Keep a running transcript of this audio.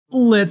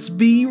Let's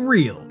be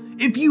real.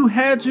 If you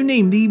had to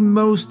name the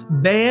most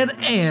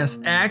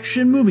badass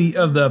action movie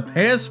of the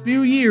past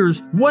few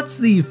years, what's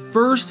the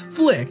first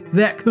flick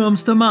that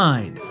comes to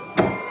mind?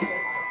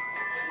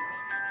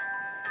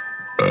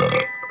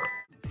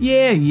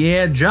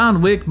 Yeah,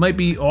 John Wick might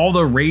be all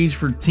the rage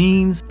for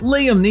teens,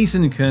 Liam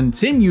Neeson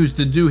continues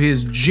to do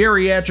his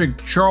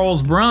geriatric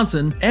Charles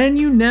Bronson, and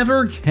you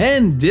never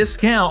can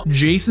discount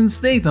Jason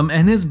Statham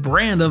and his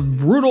brand of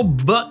brutal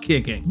butt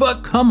kicking.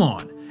 But come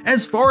on.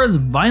 As far as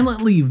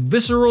violently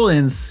visceral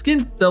and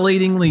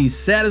scintillatingly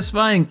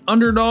satisfying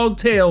underdog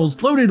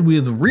tales loaded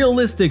with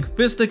realistic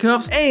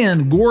fisticuffs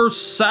and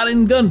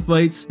gore-sodden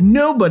gunfights,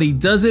 nobody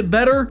does it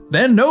better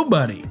than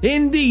Nobody.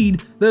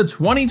 Indeed, the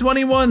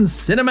 2021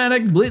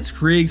 cinematic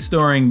blitzkrieg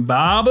starring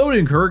Bob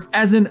Odenkirk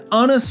as an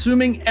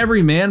unassuming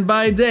everyman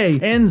by day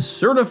and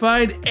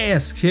certified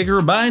ass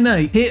kicker by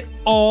night hit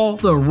all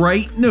the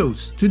right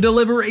notes to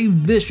deliver a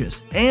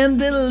vicious and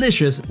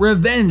delicious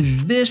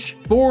revenge dish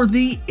for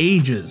the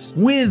ages.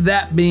 With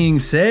that being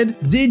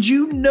said, did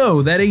you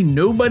know that a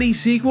Nobody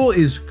sequel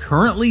is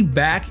currently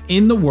back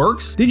in the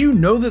works? Did you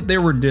know that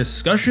there were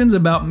discussions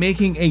about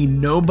making a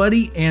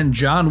Nobody and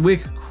John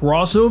Wick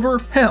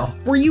crossover? Hell,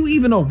 were you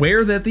even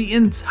aware that the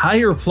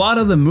entire plot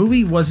of the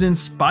movie was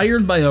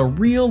inspired by a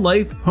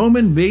real-life home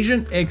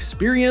invasion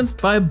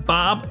experienced by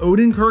Bob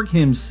Odenkirk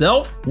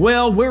himself?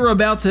 Well, we're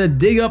about to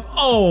dig up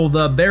all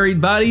the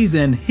buried bodies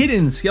and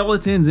hidden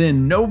skeletons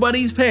in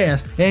Nobody's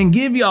past and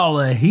give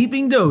y'all a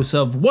heaping dose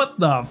of what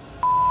the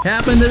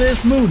happened to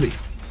this movie.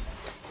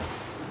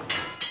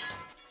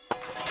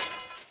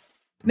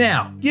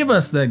 Now, give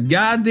us the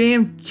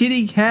goddamn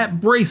kitty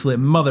cat bracelet,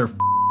 motherfucker.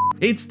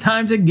 It's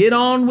time to get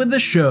on with the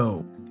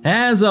show.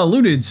 As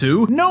alluded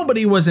to,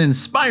 Nobody was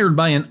inspired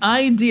by an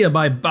idea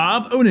by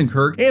Bob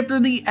Odenkirk after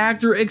the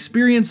actor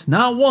experienced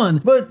not one,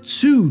 but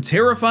two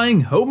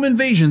terrifying home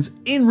invasions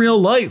in real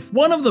life.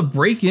 One of the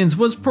break-ins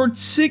was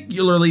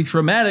particularly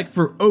traumatic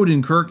for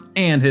Odenkirk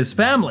and his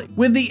family,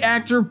 with the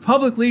actor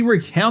publicly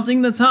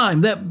recounting the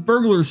time that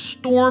burglars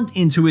stormed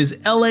into his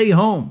LA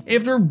home.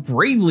 After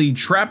bravely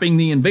trapping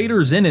the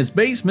invaders in his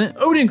basement,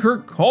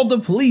 Odenkirk called the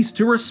police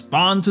to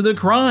respond to the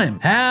crime.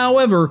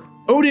 However,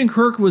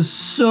 Odenkirk was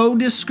so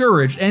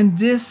discouraged and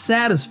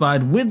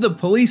dissatisfied with the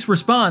police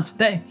response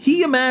that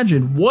he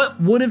imagined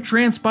what would have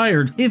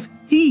transpired if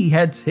he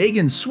had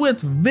taken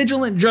swift,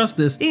 vigilant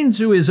justice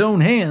into his own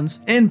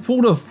hands and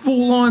pulled a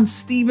full-on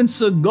Steven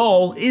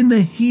Seagal in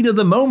the heat of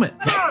the moment.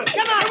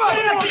 Come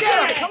on!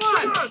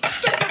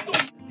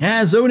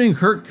 As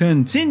Odenkirk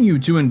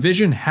continued to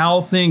envision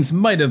how things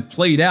might have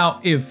played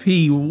out if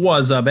he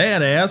was a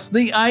badass,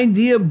 the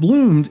idea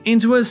bloomed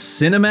into a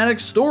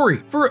cinematic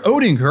story. For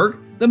Odenkirk,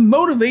 the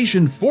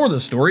motivation for the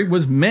story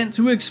was meant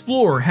to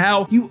explore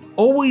how you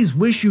always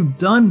wish you'd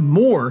done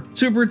more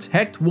to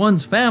protect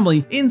one's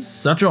family in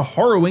such a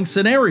harrowing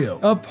scenario.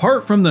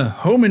 Apart from the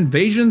home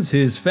invasions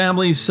his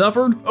family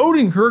suffered,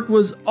 Odenkirk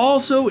was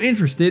also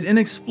interested in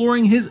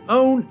exploring his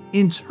own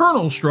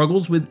internal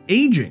struggles with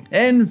aging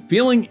and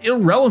feeling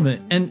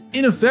irrelevant and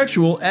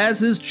ineffectual as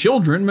his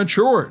children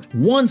matured.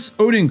 Once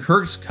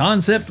Odenkirk's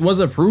concept was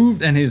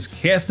approved and his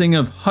casting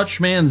of Hutch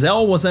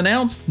Manziel was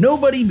announced,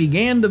 Nobody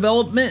began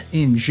development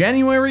in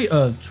January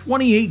of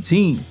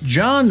 2018.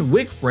 John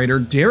Wick writer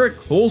Derek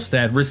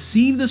Kolstad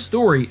received the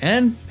story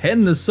and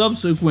penned the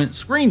subsequent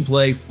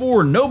screenplay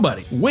for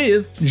Nobody,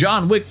 with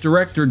John Wick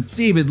director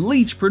David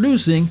Leitch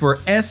producing for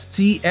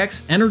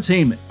STX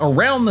Entertainment.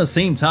 Around the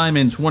same time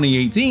in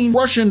 2018,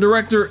 Russian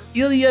director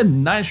Ilya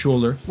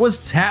Naishuller was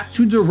tapped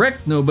to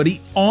direct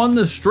Nobody on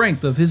the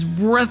strength of his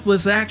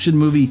breathless action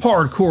movie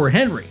Hardcore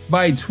Henry.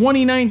 By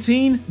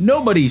 2019,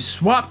 Nobody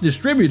swapped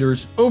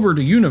distributors over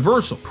to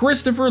Universal.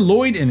 Christopher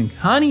Lloyd and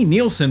Connie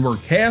Nielsen were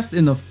cast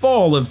in the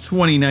fall of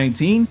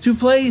 2019 to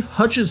play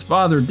Hutch's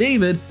father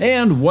David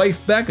and wife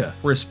Becca,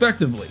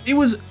 respectively. It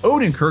was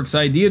Odenkirk's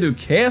idea to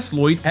cast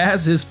Lloyd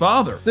as his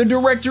father. The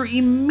director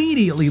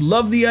immediately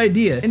loved the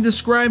idea and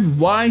described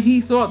why he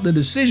thought the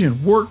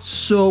decision worked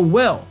so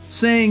well,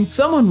 saying,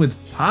 "Someone with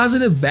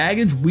positive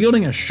baggage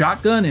wielding a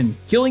shotgun and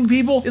killing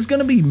people is going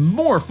to be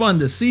more fun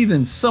to see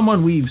than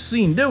someone we've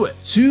seen do it."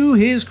 To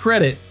his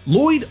credit,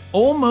 Lloyd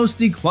almost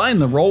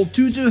declined the role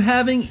due to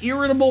having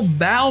irritable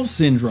bowel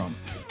syndrome.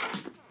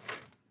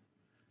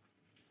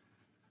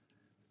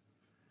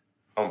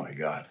 Oh my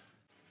God.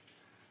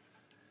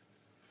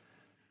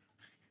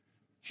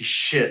 He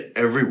shit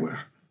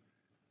everywhere.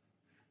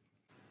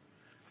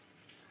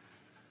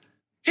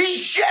 He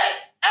shit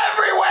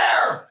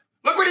everywhere!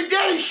 Look what he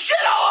did! He shit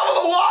all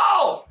over the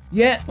wall!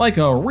 Yet, like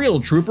a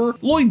real trooper,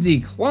 Lloyd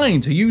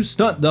declined to use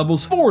stunt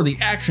doubles for the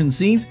action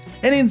scenes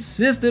and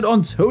insisted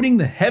on toting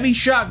the heavy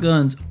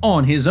shotguns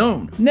on his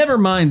own. Never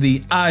mind the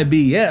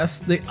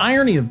IBS, the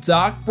irony of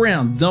Doc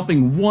Brown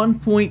dumping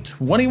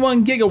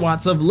 1.21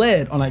 gigawatts of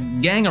lead on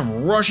a gang of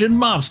Russian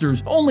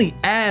mobsters only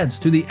adds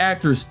to the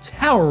actor's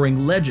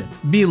towering legend.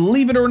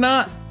 Believe it or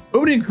not,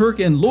 Odenkirk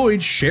and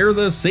Lloyd share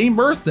the same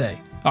birthday,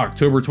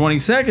 October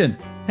 22nd,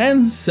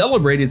 and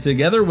celebrated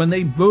together when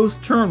they both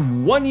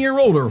turned 1 year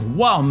older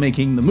while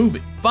making the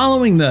movie.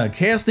 Following the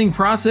casting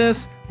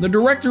process, The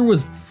director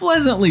was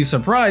pleasantly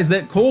surprised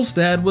that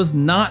Kolstad was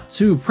not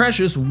too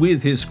precious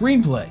with his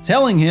screenplay,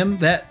 telling him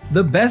that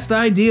the best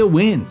idea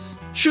wins,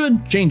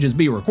 should changes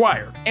be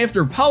required.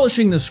 After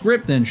polishing the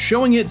script and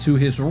showing it to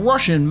his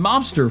Russian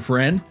mobster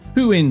friend,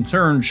 who in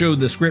turn showed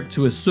the script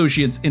to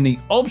associates in the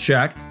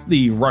Obshak,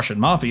 the Russian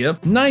mafia,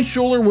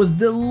 Neischoller was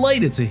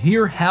delighted to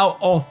hear how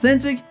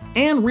authentic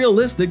and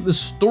realistic the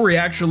story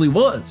actually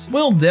was.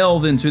 We'll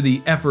delve into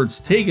the efforts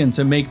taken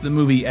to make the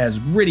movie as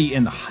gritty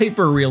and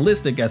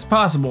hyper-realistic as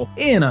possible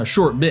in a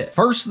short bit.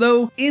 First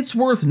though, it's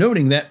worth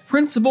noting that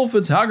principal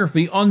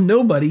photography on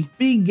Nobody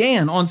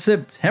began on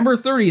September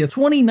 30th,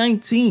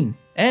 2019.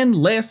 And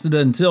lasted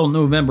until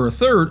November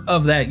 3rd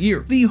of that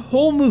year. The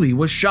whole movie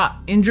was shot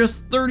in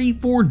just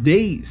 34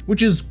 days,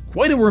 which is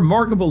quite a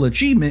remarkable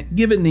achievement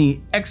given the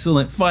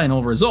excellent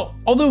final result.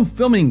 Although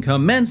filming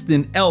commenced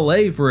in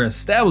LA for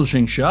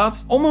establishing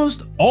shots,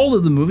 almost all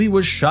of the movie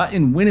was shot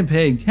in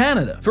Winnipeg,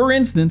 Canada. For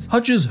instance,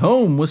 Hutch's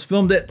home was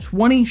filmed at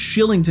 20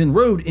 Shillington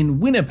Road in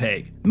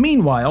Winnipeg.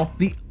 Meanwhile,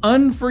 the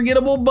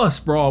unforgettable bus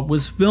brawl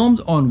was filmed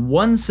on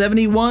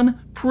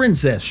 171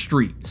 Princess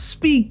Street.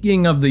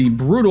 Speaking of the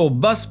brutal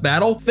bus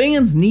battle,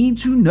 fans need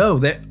to know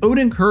that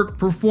Odenkirk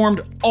performed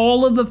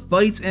all of the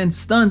fights and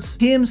stunts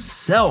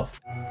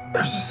himself.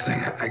 There's this thing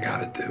I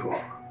gotta do.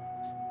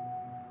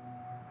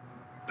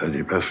 Then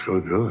you best go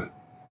do it.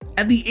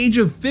 At the age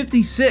of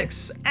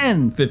 56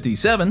 and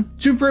 57,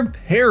 to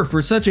prepare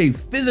for such a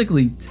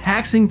physically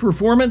taxing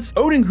performance,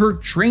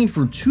 Odenkirk trained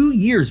for 2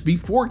 years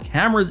before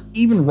cameras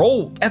even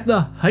rolled. At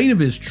the height of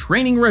his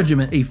training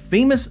regimen, a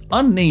famous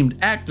unnamed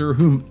actor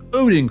whom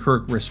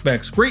Odenkirk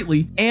respects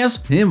greatly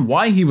asked him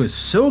why he was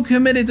so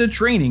committed to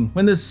training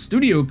when the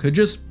studio could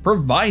just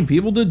provide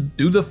people to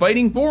do the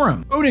fighting for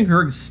him.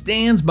 Odenkirk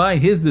stands by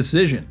his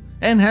decision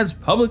and has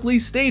publicly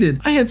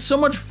stated, "I had so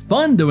much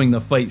fun doing the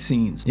fight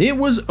scenes. It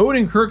was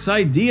Odenkirk's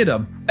idea to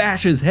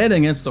bash his head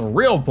against a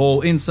rail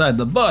pole inside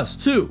the bus,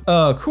 too."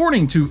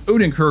 According to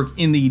Odenkirk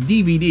in the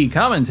DVD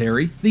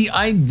commentary, the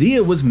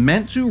idea was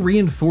meant to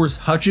reinforce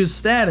Hutch's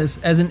status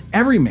as an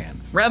everyman,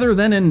 rather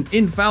than an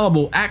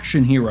infallible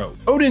action hero.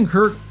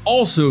 Odenkirk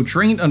also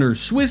trained under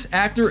Swiss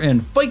actor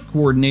and fight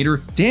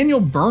coordinator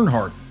Daniel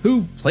Bernhardt,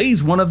 who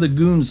plays one of the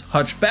goons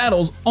Hutch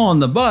battles on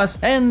the bus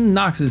and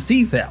knocks his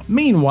teeth out.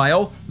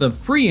 Meanwhile, the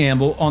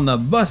preamble on the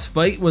bus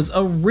fight was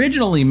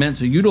originally meant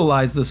to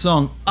utilize the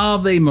song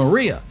Ave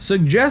Maria,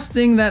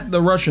 suggesting that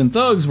the Russian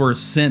thugs were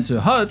sent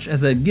to Hutch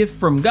as a gift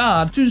from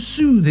God to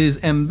soothe his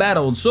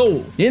embattled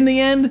soul. In the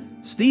end,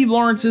 Steve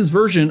Lawrence's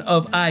version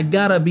of I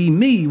Gotta Be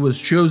Me was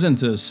chosen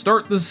to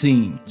start the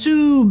scene.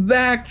 To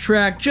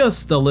backtrack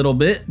just a little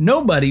bit,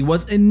 Nobody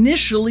was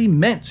initially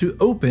meant to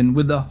open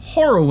with the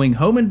harrowing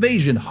home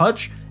invasion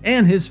Hutch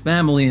and his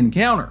family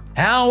encounter.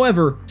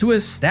 However, to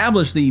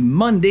establish the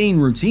mundane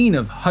routine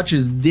of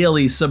Hutch's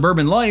daily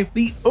suburban life,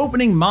 the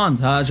opening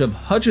montage of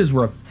Hutch's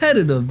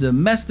repetitive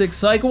domestic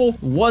cycle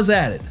was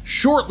added.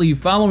 Shortly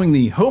following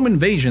the home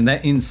invasion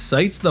that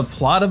incites the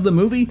plot of the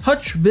movie,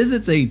 Hutch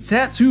visits a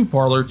tattoo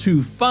parlor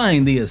to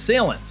find the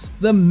assailants.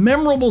 The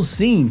memorable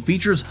scene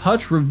features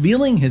Hutch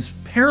revealing his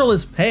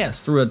perilous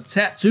past through a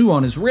tattoo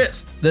on his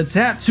wrist. The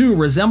tattoo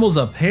resembles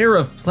a pair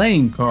of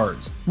playing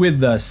cards,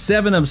 with the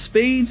 7 of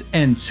spades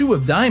and 2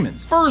 of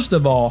diamonds. First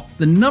of all,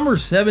 the number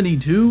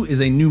 72 is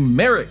a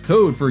numeric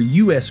code for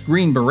US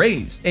Green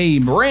Berets, a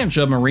branch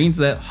of Marines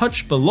that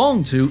Hutch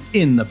belonged to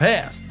in the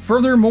past.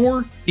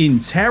 Furthermore, in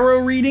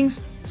tarot readings,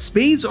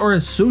 spades are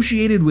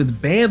associated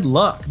with bad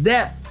luck,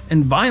 death,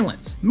 and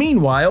violence.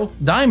 Meanwhile,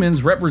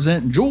 diamonds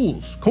represent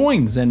jewels,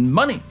 coins, and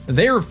money.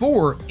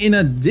 Therefore, in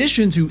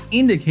addition to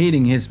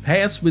indicating his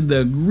past with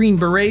the Green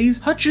Berets,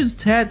 Hutch's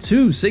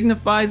tattoo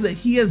signifies that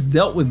he has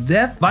dealt with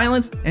death,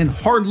 violence, and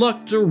hard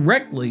luck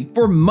directly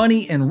for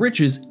money and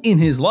riches in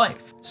his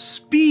life.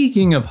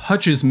 Speaking of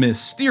Hutch's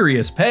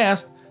mysterious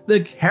past, the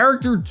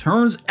character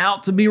turns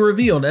out to be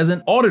revealed as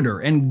an auditor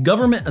and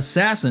government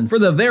assassin for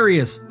the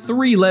various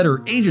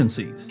 3-letter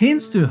agencies.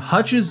 Hints to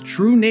Hutch's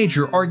true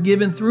nature are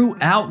given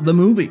throughout the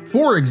movie.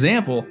 For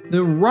example,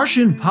 the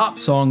Russian pop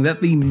song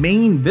that the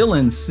main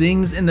villain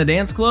sings in the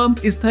dance club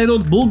is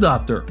titled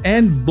Bulgatar,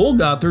 and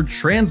Bulgatar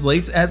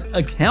translates as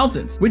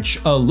accountant, which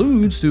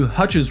alludes to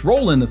Hutch's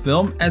role in the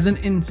film as an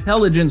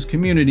intelligence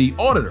community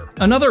auditor.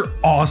 Another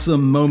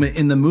awesome moment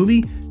in the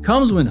movie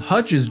comes when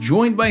Hutch is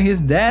joined by his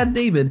dad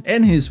David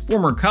and his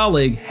former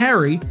colleague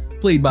Harry,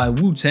 played by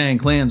Wu-Tang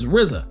Clan's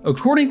RZA.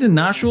 According to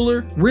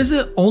Neischoller,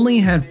 RZA only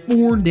had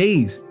 4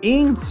 days,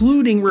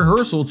 including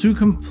rehearsal, to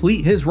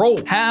complete his role.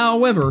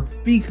 However,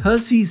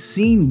 because he's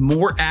seen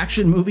more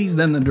action movies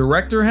than the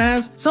director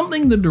has,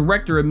 something the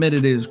director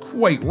admitted is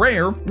quite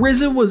rare,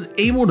 RZA was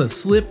able to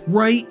slip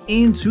right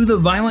into the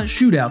violent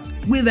shootout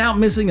without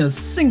missing a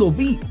single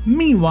beat.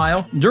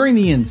 Meanwhile, during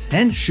the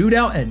intense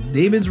shootout at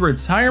David's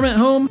retirement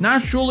home,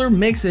 Neischoller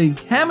makes a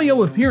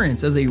cameo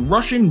appearance as a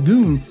Russian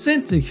goon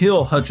sent to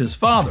kill Hutch's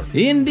father.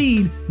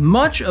 Indeed,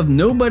 much of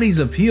Nobody's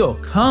appeal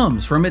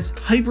comes from its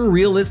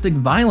hyper-realistic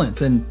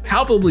violence and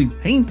palpably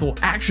painful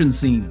action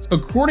scenes.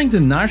 According to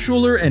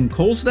Nischuler and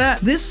Kolstad,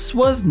 this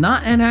was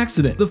not an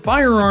accident. The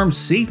firearms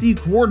safety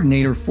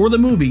coordinator for the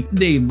movie,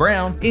 Dave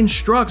Brown,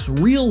 instructs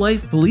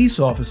real-life police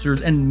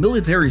officers and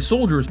military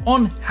soldiers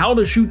on how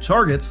to shoot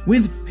targets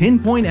with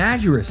pinpoint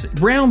accuracy.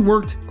 Brown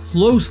worked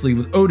closely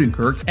with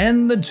Odenkirk,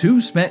 and the two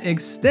spent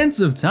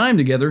extensive time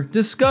together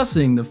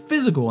discussing the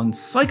physical and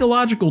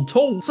psychological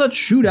toll such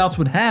shootouts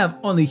would have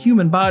on the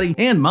human body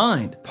and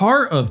mind.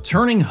 Part of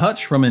turning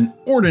Hutch from an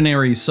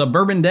ordinary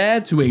suburban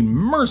dad to a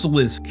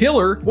merciless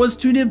killer was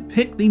to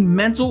depict the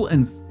mental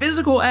and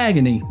physical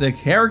agony the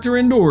character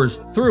endures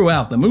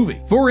throughout the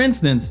movie. For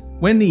instance,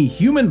 when the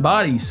human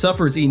body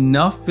suffers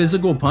enough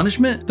physical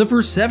punishment, the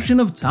perception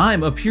of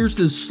time appears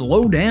to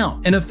slow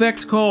down, an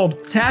effect called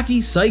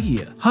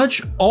tachypsychia.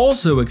 Hutch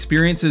also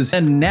experiences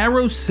a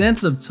narrow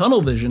sense of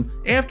tunnel vision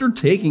after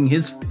taking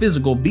his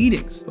physical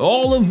beatings,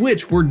 all of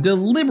which were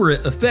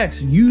deliberate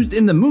effects used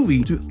in the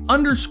movie to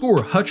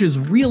underscore Hutch's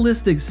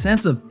realistic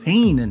sense of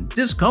pain and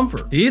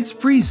discomfort. It's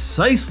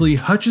precisely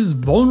Hutch's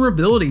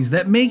vulnerabilities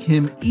that make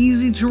him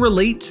easy to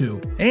relate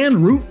to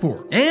and root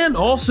for, and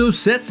also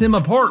sets him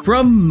apart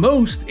from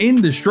most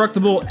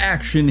indestructible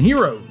action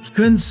heroes.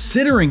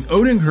 Considering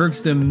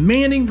Odenkirk's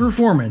demanding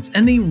performance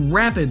and the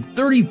rapid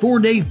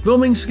 34-day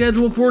filming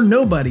schedule for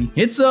Nobody,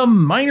 it's a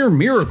minor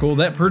miracle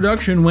that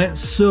production went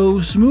so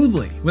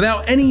smoothly,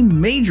 without any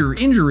major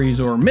injuries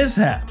or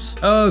mishaps.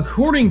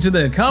 According to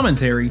the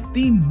commentary,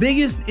 the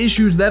biggest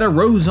issues that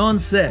arose on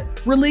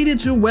set related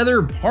to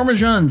whether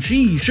Parmesan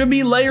cheese should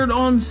be layered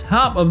on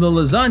top of the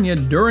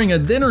lasagna during a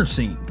dinner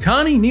scene.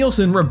 Connie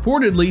Nielsen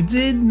reportedly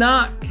did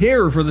not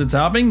care for the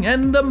topping,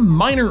 and a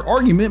minor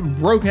argument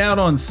broke out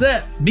on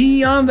set.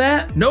 Beyond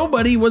that,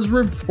 Nobody was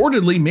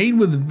reportedly made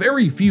with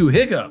very few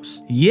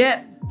hiccups.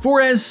 Yet, for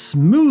as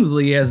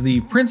smoothly as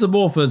the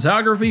principal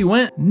photography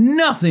went,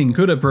 nothing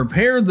could have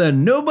prepared the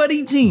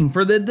Nobody team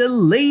for the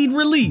delayed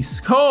release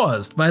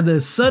caused by the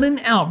sudden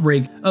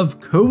outbreak of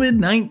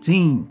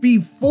COVID-19.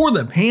 Before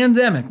the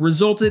pandemic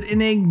resulted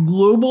in a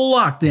global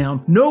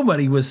lockdown,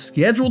 Nobody was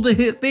scheduled to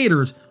hit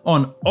theaters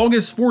on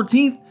August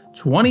 14th,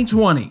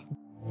 2020.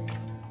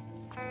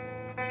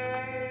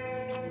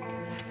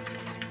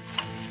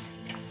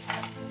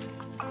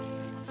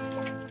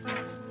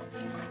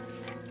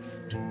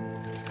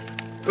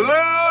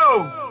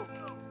 Hello!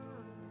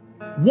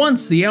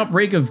 Once the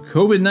outbreak of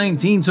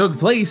COVID-19 took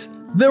place,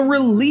 the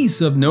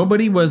release of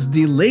Nobody was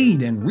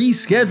delayed and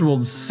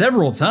rescheduled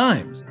several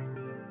times.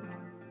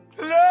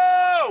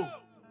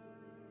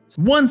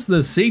 Once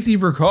the safety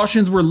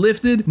precautions were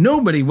lifted,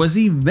 Nobody was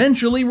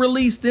eventually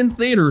released in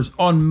theaters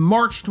on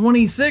March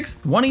 26,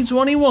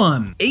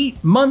 2021,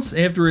 8 months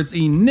after its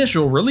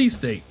initial release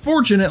date.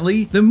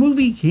 Fortunately, the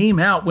movie came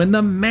out when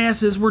the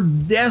masses were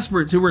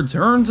desperate to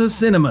return to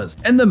cinemas,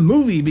 and the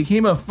movie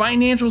became a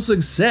financial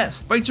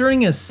success by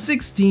turning a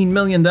 $16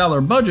 million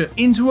budget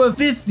into a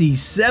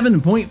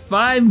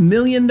 $57.5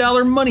 million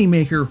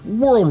moneymaker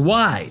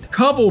worldwide.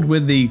 Coupled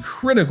with the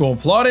critical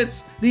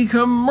plaudits, the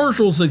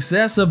commercial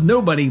success of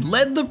Nobody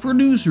led the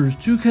producers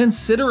to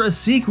consider a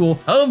sequel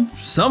of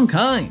some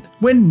kind.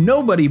 When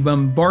Nobody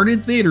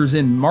bombarded theaters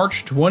in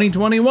March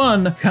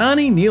 2021,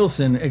 Connie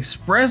Nielsen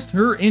expressed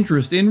her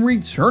interest in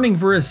returning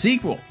for a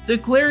sequel,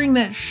 declaring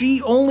that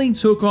she only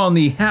took on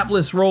the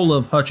hapless role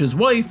of Hutch's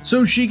wife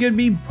so she could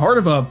be part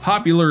of a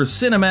popular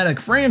cinematic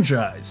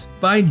franchise.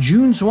 By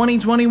June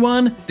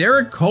 2021,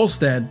 Derek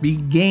Kolstad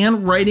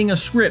began writing a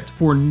script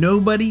for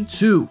Nobody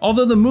 2,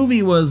 although the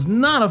movie was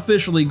not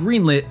officially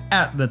greenlit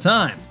at the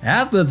time.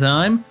 At the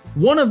time,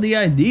 one of the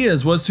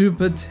ideas was to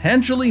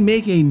potentially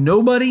make a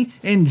Nobody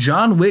and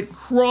John Wick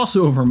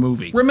crossover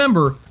movie.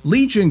 Remember,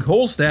 Leach and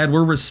Kolstad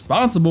were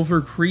responsible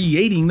for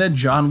creating the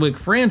John Wick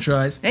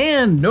franchise,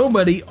 and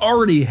Nobody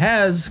already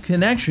has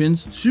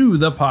connections to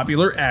the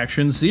popular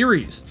action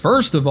series.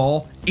 First of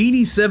all,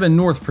 87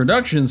 North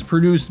Productions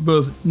produced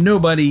both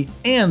Nobody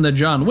and the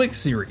John Wick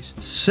series.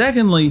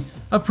 Secondly,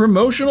 a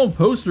promotional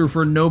poster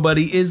for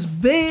Nobody is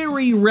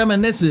very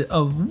reminiscent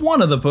of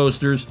one of the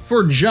posters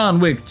for John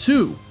Wick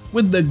 2,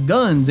 with the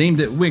guns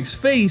aimed at Wick's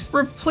face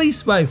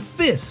replaced by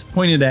fists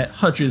pointed at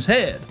Hutch's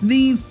head.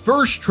 The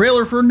first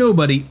trailer for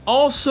Nobody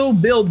also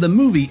billed the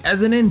movie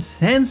as an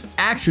intense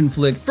action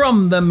flick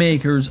from the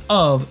makers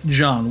of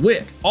John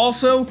Wick.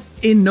 Also,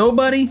 in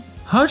Nobody,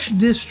 Hutch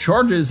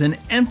discharges an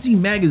empty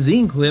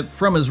magazine clip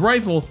from his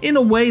rifle in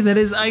a way that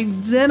is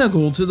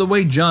identical to the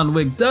way John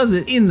Wick does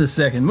it in the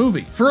second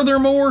movie.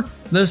 Furthermore,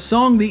 the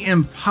song The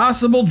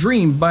Impossible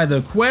Dream by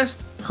The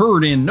Quest,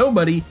 heard in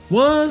Nobody,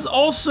 was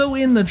also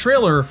in the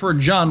trailer for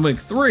John Wick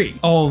 3.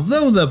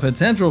 Although the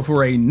potential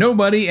for a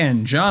Nobody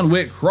and John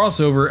Wick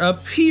crossover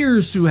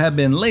appears to have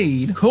been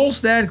laid,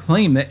 Kolstad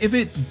claimed that if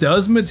it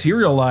does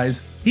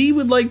materialize, he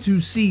would like to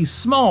see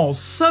small,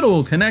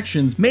 subtle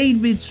connections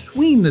made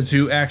between the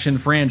two action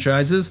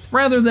franchises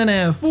rather than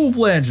a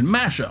full-fledged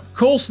mashup.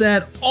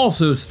 Kolstad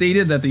also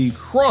stated that the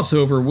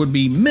crossover would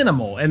be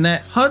minimal and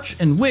that Hutch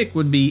and Wick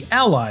would be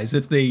allies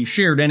if they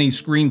shared any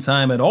screen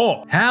time at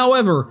all.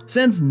 However,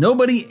 since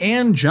Nobody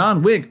and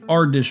John Wick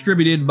are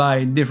distributed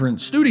by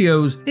different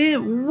studios,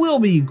 it will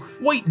be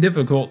quite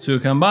difficult to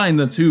combine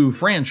the two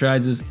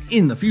franchises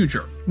in the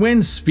future.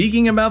 When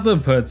speaking about the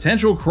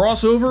potential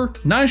crossover,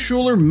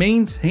 Nischuler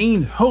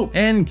maintained hope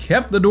and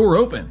kept the door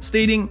open,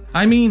 stating,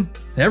 "I mean,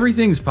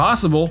 everything's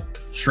possible.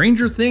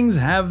 Stranger things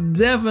have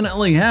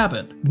definitely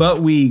happened,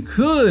 but we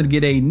could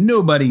get a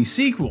Nobody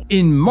sequel."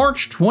 In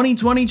March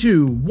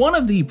 2022, one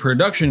of the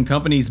production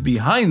companies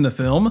behind the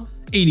film,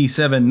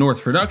 87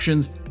 North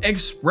Productions,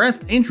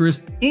 expressed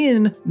interest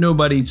in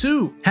Nobody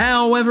 2.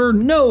 However,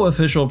 no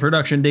official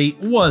production date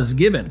was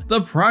given.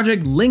 The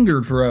project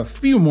lingered for a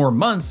few more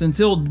months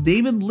until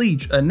David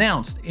Leitch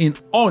announced in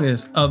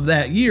August of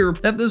that year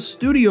that the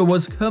studio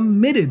was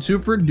committed to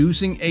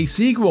producing a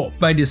sequel.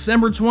 By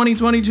December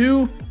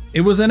 2022,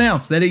 it was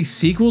announced that a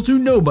sequel to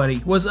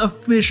Nobody was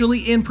officially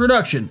in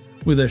production,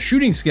 with a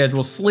shooting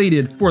schedule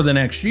slated for the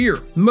next year.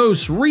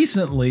 Most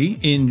recently,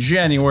 in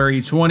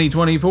January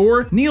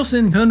 2024,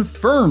 Nielsen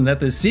confirmed that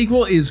the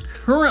sequel is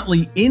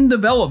currently in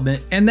development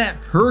and that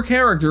her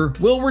character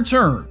will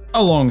return,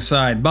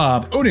 alongside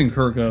Bob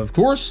Odenkirk, of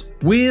course.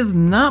 With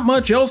not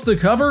much else to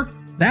cover,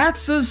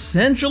 that's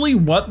essentially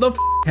what the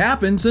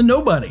happened to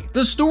Nobody.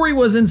 The story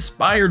was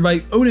inspired by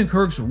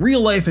Odenkirk's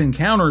real-life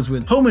encounters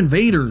with home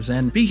invaders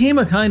and became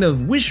a kind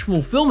of wish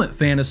fulfillment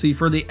fantasy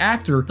for the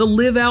actor to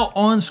live out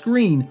on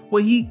screen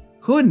what he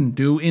couldn't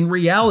do in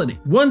reality.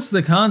 Once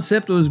the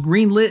concept was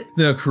greenlit,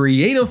 the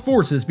creative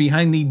forces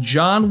behind the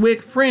John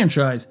Wick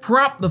franchise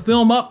propped the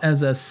film up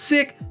as a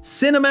sick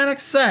cinematic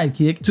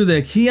sidekick to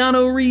the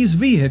Keanu Reeves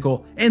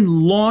vehicle and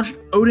launched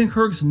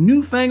Odenkirk's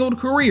newfangled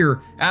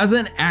career as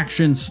an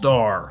action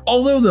star.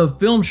 Although the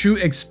film shoot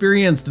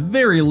experienced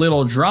very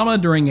little drama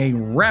during a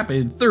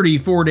rapid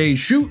 34-day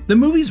shoot, the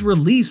movie's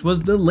release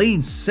was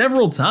delayed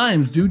several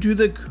times due to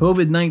the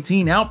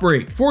COVID-19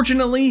 outbreak.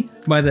 Fortunately,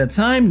 by the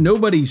time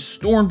Nobody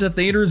stormed to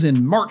theaters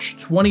in March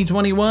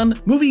 2021,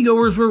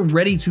 moviegoers were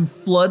ready to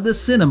flood the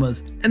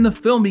cinemas, and the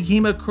film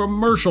became a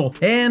commercial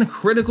and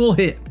critical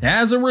hit.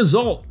 As a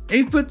result,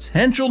 a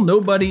potential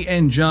Nobody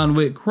and John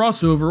Wick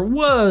crossover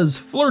was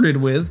flirted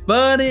with,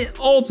 but it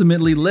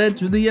ultimately led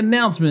to the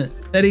announcement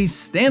that a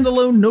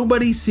standalone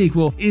Nobody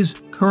sequel is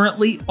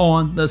currently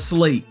on the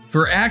slate.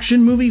 For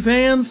action movie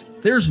fans,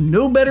 there's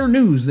no better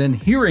news than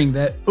hearing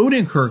that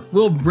Odenkirk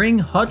will bring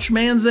Hutch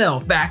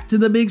Manziel back to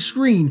the big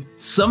screen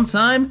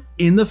sometime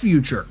in the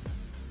future.